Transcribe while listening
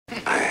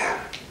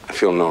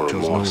feel no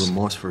remorse. Shows no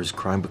remorse for his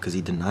crime because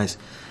he denies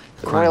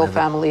the royal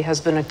family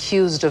has been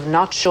accused of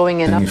not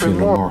showing enough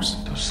remorse.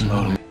 So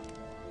slowly.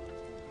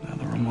 Now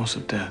the remorse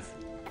of death.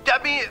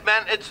 Debbie,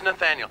 man, it's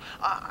Nathaniel.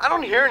 I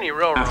don't hear any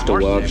real remorse.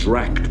 Afterwards,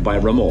 racked by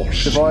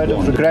remorse. Devoid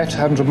of regret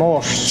and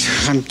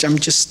remorse. I'm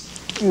just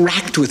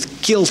racked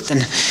with guilt,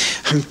 and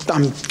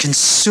I'm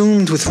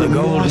consumed with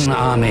remorse. The Golden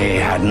Army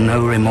had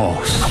no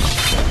remorse,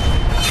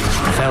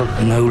 felt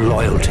no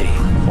loyalty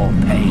or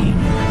pain.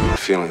 My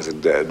feelings are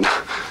dead.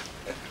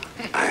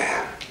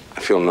 I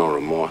feel no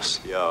remorse.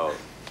 Yo.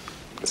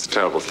 It's a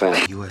terrible thing.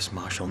 U.S.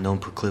 Marshal, known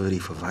proclivity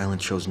for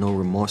violence, shows no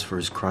remorse for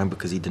his crime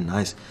because he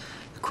denies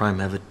the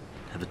crime ever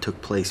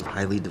took place.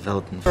 Highly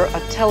developed. For a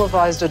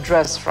televised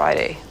address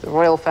Friday, the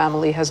royal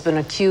family has been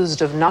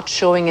accused of not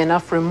showing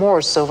enough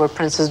remorse over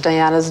Princess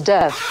Diana's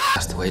death.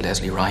 That's the way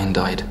Leslie Ryan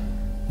died.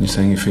 You're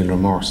saying you feel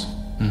remorse?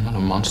 I'm not a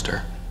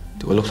monster.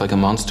 Do I look like a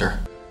monster?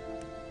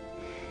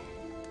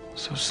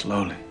 So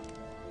slowly.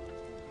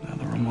 Now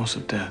the remorse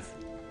of death.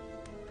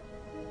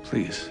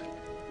 Please.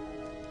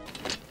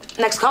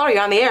 Next caller,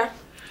 you're on the air.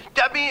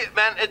 Debbie,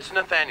 man, it's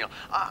Nathaniel.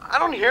 I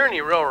don't hear any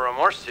real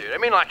remorse, dude. I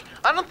mean, like,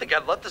 I don't think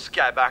I'd let this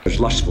guy back. His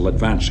lustful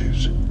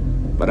advances,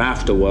 but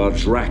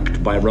afterwards,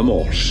 racked by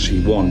remorse,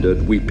 he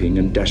wandered, weeping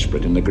and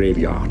desperate, in the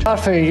graveyard.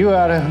 Arthur, you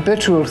are a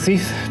habitual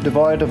thief,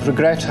 devoid of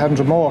regret and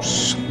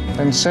remorse,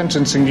 and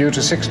sentencing you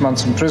to 6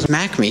 months in prison.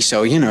 Smack me,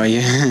 so you know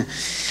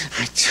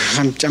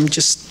I'm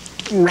just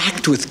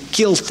racked with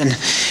guilt, and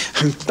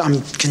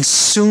I'm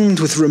consumed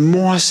with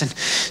remorse and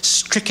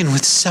stricken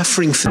with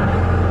suffering.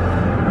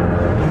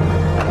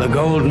 The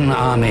Golden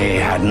Army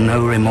had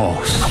no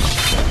remorse,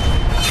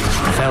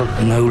 felt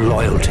no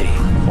loyalty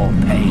or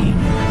pain.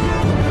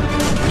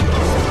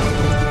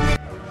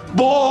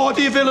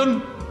 Bawdy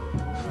villain,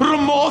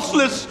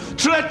 remorseless,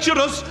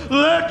 treacherous,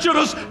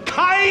 lecherous,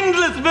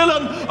 kindless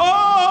villain.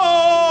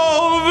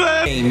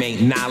 Oh, game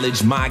ain't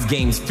knowledge, my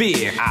game's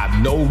fear.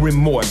 I've no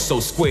remorse,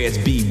 so squares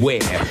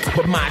beware.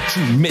 But my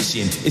true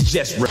mission is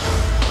just.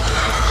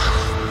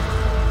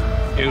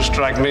 You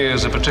strike me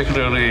as a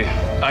particularly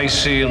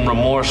icy and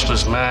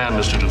remorseless man,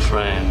 Mr.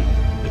 Dufresne.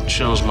 It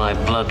chills my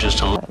blood just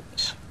to look.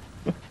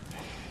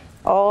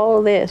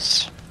 All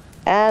this,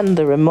 and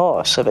the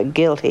remorse of a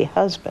guilty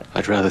husband.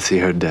 I'd rather see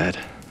her dead.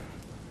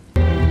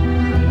 The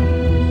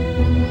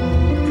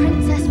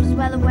princess was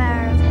well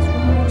aware of his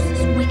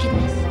remorseless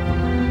wickedness,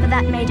 but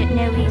that made it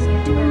no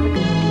easier to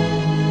overcome.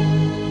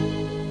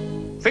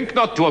 Think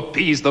not to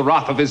appease the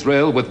wrath of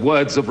Israel with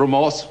words of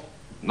remorse.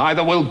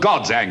 Neither will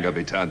God's anger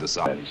be turned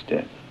aside. He's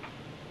dead.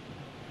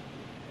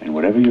 And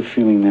whatever you're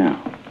feeling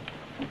now,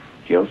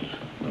 guilt,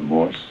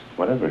 remorse,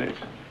 whatever it is,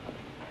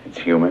 it's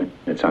human,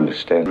 it's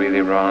understandable.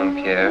 Really wrong,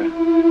 Pierre.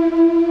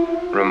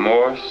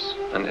 Remorse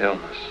and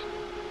illness.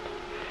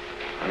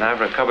 When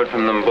I've recovered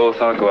from them both,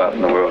 I'll go out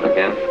in the world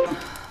again.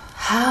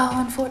 How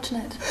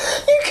unfortunate.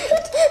 You could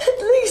at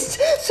least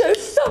show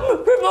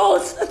some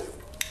remorse.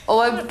 Oh,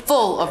 I'm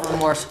full of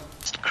remorse.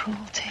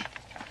 Cruelty.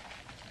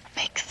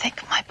 Make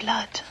thick my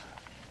blood.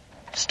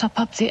 Stop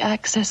up the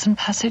access and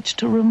passage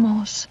to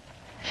remorse,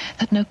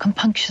 that no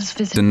compunctious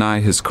visit. Deny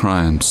his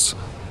crimes.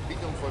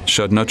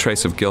 Showed no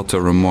trace of guilt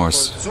or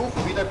remorse.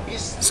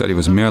 Said he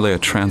was merely a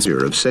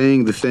translator. Of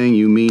saying the thing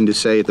you mean to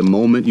say at the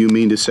moment you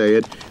mean to say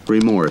it,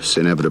 remorse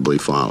inevitably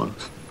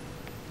follows.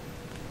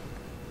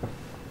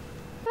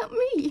 Not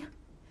me.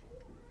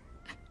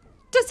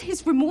 Does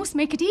his remorse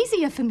make it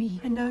easier for me?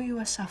 I know you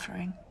are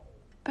suffering,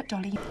 but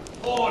Dolly...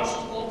 Forged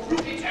for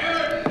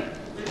eternity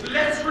with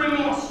less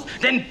remorse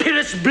than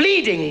Pyrrhus'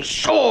 bleeding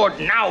sword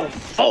now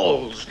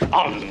falls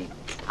on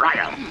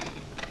Priam.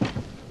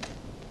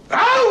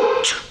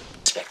 Out!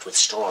 With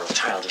straw of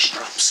childish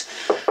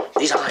drops,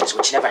 these eyes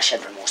which never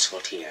shed remorseful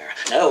tear.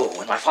 No,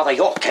 when my father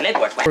York and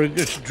Edward were in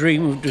this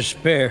dream of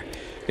despair.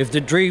 If the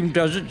dream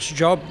does its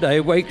job, they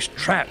wakes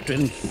trapped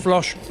in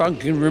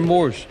flush-bunking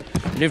remorse.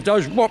 And if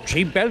those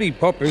wopsy belly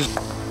poppers...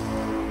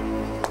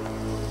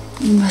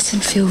 You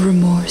mustn't feel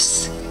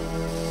remorse.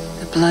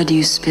 The blood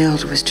you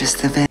spilled was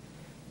just the vet.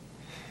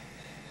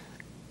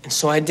 And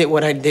so I did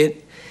what I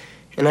did,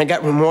 and I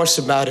got remorse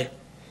about it.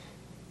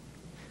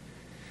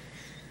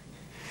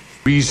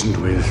 Reasoned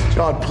with.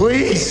 God,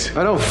 please!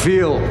 I don't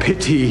feel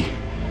pity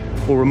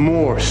or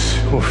remorse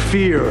or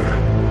fear.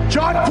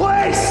 John,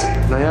 please!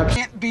 It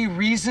can't be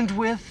reasoned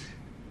with.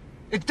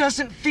 It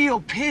doesn't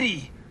feel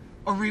pity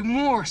or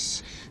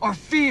remorse or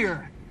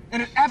fear.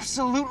 And it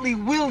absolutely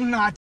will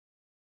not